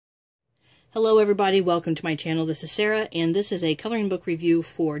Hello everybody, welcome to my channel. This is Sarah, and this is a coloring book review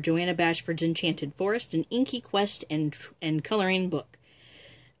for Johanna Basford's Enchanted Forest, an inky quest and coloring book.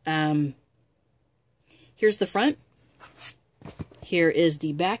 Here's the front. Here is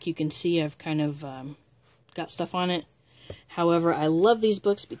the back. You can see I've kind of got stuff on it. However, I love these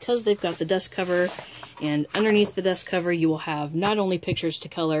books because they've got the dust cover, and underneath the dust cover you will have not only pictures to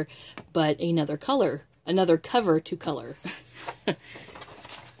color, but another cover to color.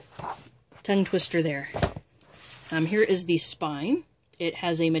 Tongue twister there. Here is the spine. It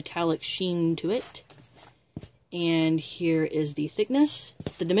has a metallic sheen to it. And here is the thickness.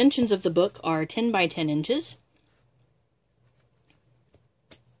 The dimensions of the book are 10 by 10 inches.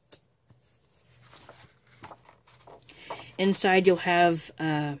 Inside you'll have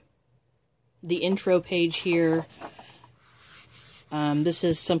the intro page here. This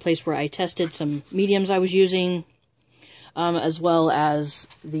is someplace where I tested some mediums I was using, as well as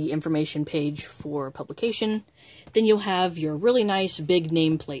the information page for publication. Then you'll have your really nice big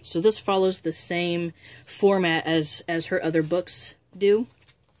nameplate. So this follows the same format as her other books do.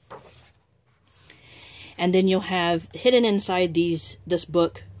 And then you'll have hidden inside this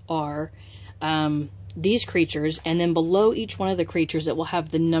book are these creatures, and then below each one of the creatures it will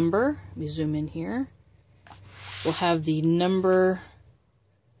have the number. Let me zoom in here. We'll have the number.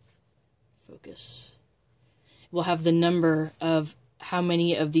 Focus. We'll have the number of how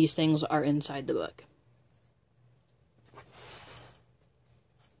many of these things are inside the book.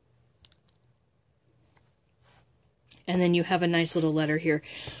 And then you have a nice little letter here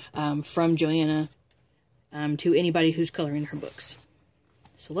from Johanna to anybody who's coloring her books.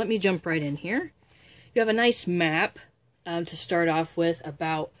 So let me jump right in here. You have a nice map to start off with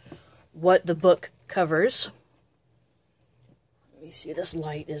about what the book covers. Let me see, this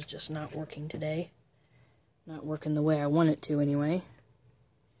light is just not working today. Not working the way I want it to, anyway.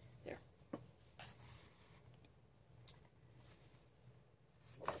 There.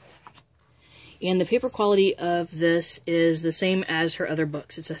 And the paper quality of this is the same as her other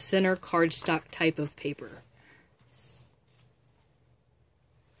books. It's a thinner cardstock type of paper.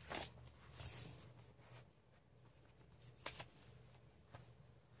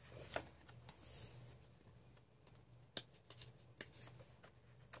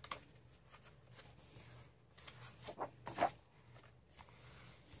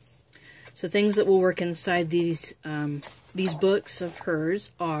 So things that will work inside these books of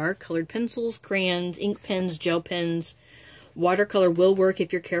hers are colored pencils, crayons, ink pens, gel pens. Watercolor will work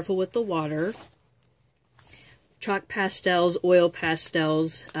if you're careful with the water. Chalk pastels, oil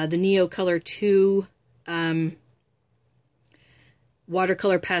pastels, the Neo Color 2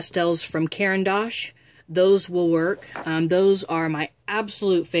 watercolor pastels from Caran d'Ache. Those will work. Those are my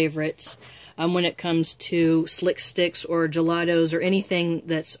absolute favorites. When it comes to slick sticks or gelatos or anything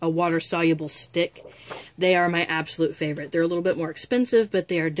that's a water-soluble stick, they are my absolute favorite. They're a little bit more expensive, but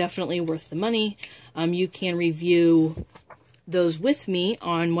they are definitely worth the money. You can review those with me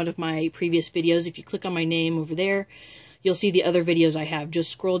on one of my previous videos. If you click on my name over there, you'll see the other videos I have.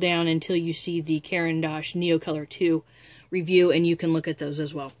 Just scroll down until you see the Caran d'Ache Neo Color 2 review, and you can look at those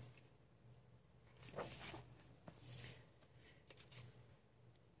as well.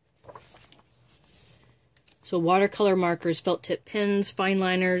 So watercolor markers, felt tip pens, fine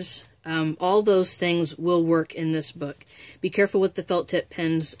liners, all those things will work in this book. Be careful with the felt tip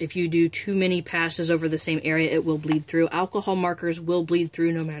pens. If you do too many passes over the same area, it will bleed through. Alcohol markers will bleed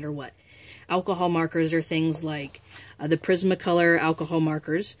through no matter what. Alcohol markers are things like the Prismacolor alcohol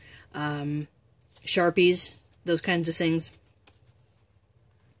markers, Sharpies, those kinds of things.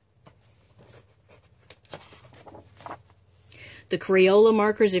 The Crayola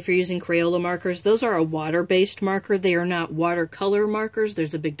markers, if you're using Crayola markers, those are a water-based marker. They are not watercolor markers.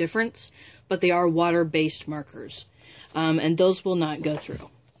 There's a big difference, but they are water-based markers. And those will not go through.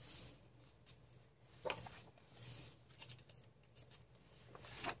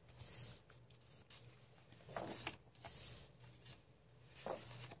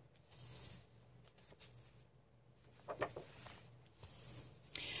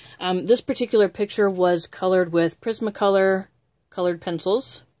 This particular picture was colored with Prismacolor colored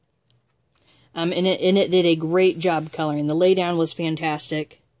pencils, and it did a great job coloring. The laydown was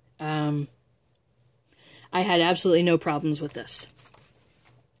fantastic. I had absolutely no problems with this.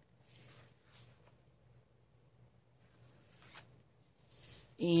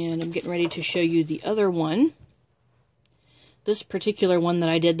 And I'm getting ready to show you the other one. This particular one that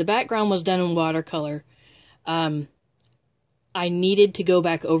I did, the background was done in watercolor. I needed to go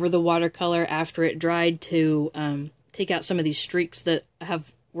back over the watercolor after it dried to take out some of these streaks that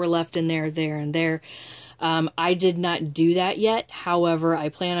were left in there, and there. I did not do that yet. However, I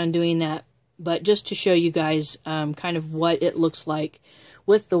plan on doing that But just to show you guys kind of what it looks like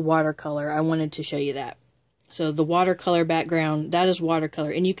with the watercolor, I wanted to show you that. So the watercolor background, that is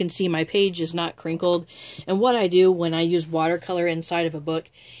watercolor. And you can see my page is not crinkled. And what I do when I use watercolor inside of a book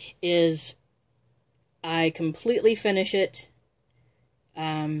is I completely finish it.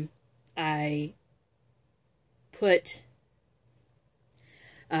 I put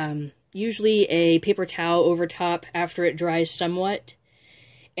usually a paper towel over top after it dries somewhat.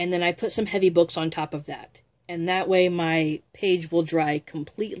 And then I put some heavy books on top of that. And that way my page will dry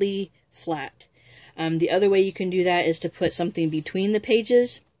completely flat. The other way you can do that is to put something between the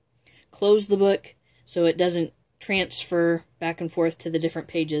pages, close the book so it doesn't transfer back and forth to the different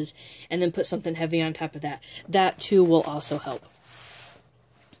pages, and then put something heavy on top of that. That too will also help.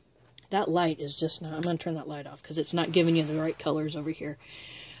 That light is just not, I'm going to turn that light off because it's not giving you the right colors over here.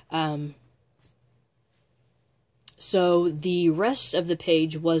 So the rest of the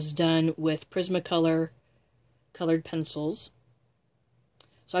page was done with Prismacolor colored pencils.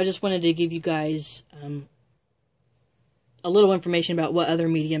 So I just wanted to give you guys a little information about what other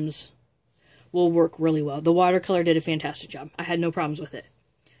mediums will work really well. The watercolor did a fantastic job. I had no problems with it.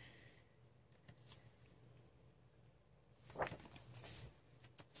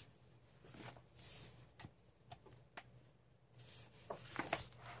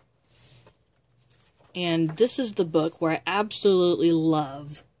 And this is the book where I absolutely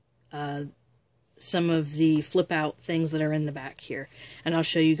love some of the flip out things that are in the back here. And I'll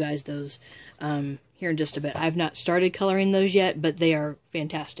show you guys those here in just a bit. I've not started coloring those yet, but they are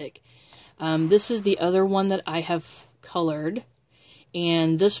fantastic. This is the other one that I have colored.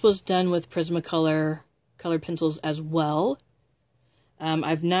 And this was done with Prismacolor colored pencils as well.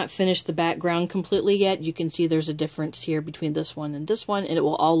 I've not finished the background completely yet. You can see there's a difference here between this one, and it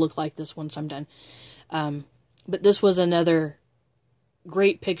will all look like this once I'm done. But this was another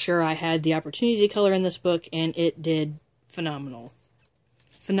great picture. I had the opportunity to color in this book, and it did phenomenal.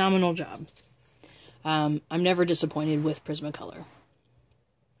 Phenomenal job. I'm never disappointed with Prismacolor.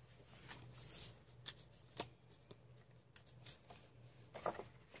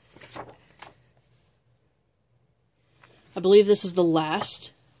 I believe this is the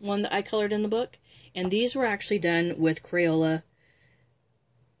last one that I colored in the book, and these were actually done with Crayola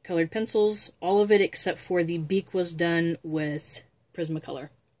colored pencils. All of it except for the beak was done with Prismacolor.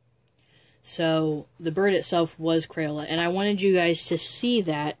 So the bird itself was Crayola, and I wanted you guys to see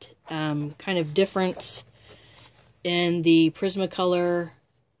that kind of difference in the Prismacolor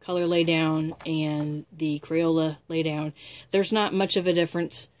color laydown and the Crayola laydown. There's not much of a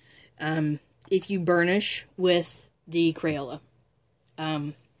difference if you burnish with the Crayola.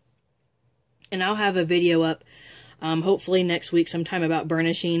 And I'll have a video up hopefully next week sometime about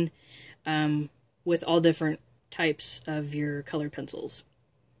burnishing with all different types of your colored pencils.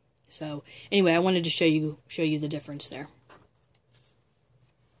 So anyway, I wanted to show you the difference there.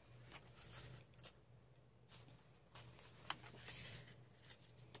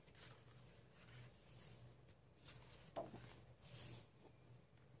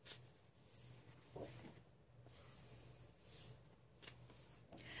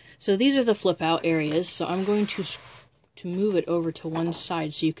 So these are the flip out areas. So I'm going to move it over to one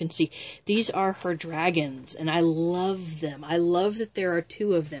side so you can see. These are her dragons, and I love them. I love that there are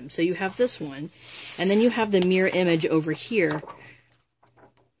two of them. So you have this one, and then you have the mirror image over here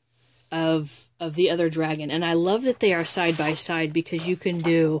of the other dragon. And I love that they are side by side because you can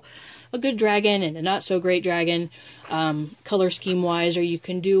do a good dragon and a not so great dragon color scheme wise, or you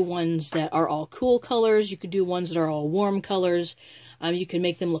can do ones that are all cool colors. You could do ones that are all warm colors. You can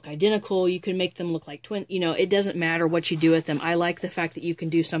make them look identical. You can make them look like twin. You know, it doesn't matter what you do with them. I like the fact that you can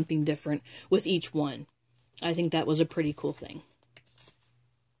do something different with each one. I think that was a pretty cool thing.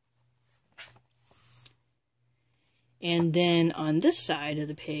 And then on this side of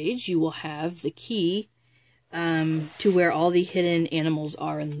the page, you will have the key to where all the hidden animals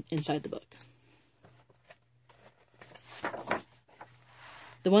are inside the book.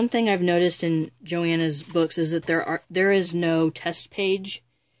 The one thing I've noticed in Johanna's books is that there is no test page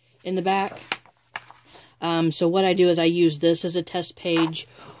in the back. So what I do is I use this as a test page,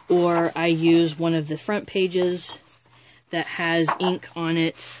 or I use one of the front pages that has ink on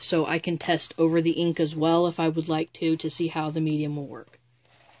it, so I can test over the ink as well if I would like to see how the medium will work.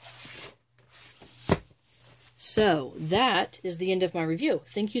 So that is the end of my review.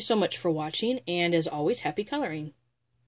 Thank you so much for watching, and as always, happy coloring.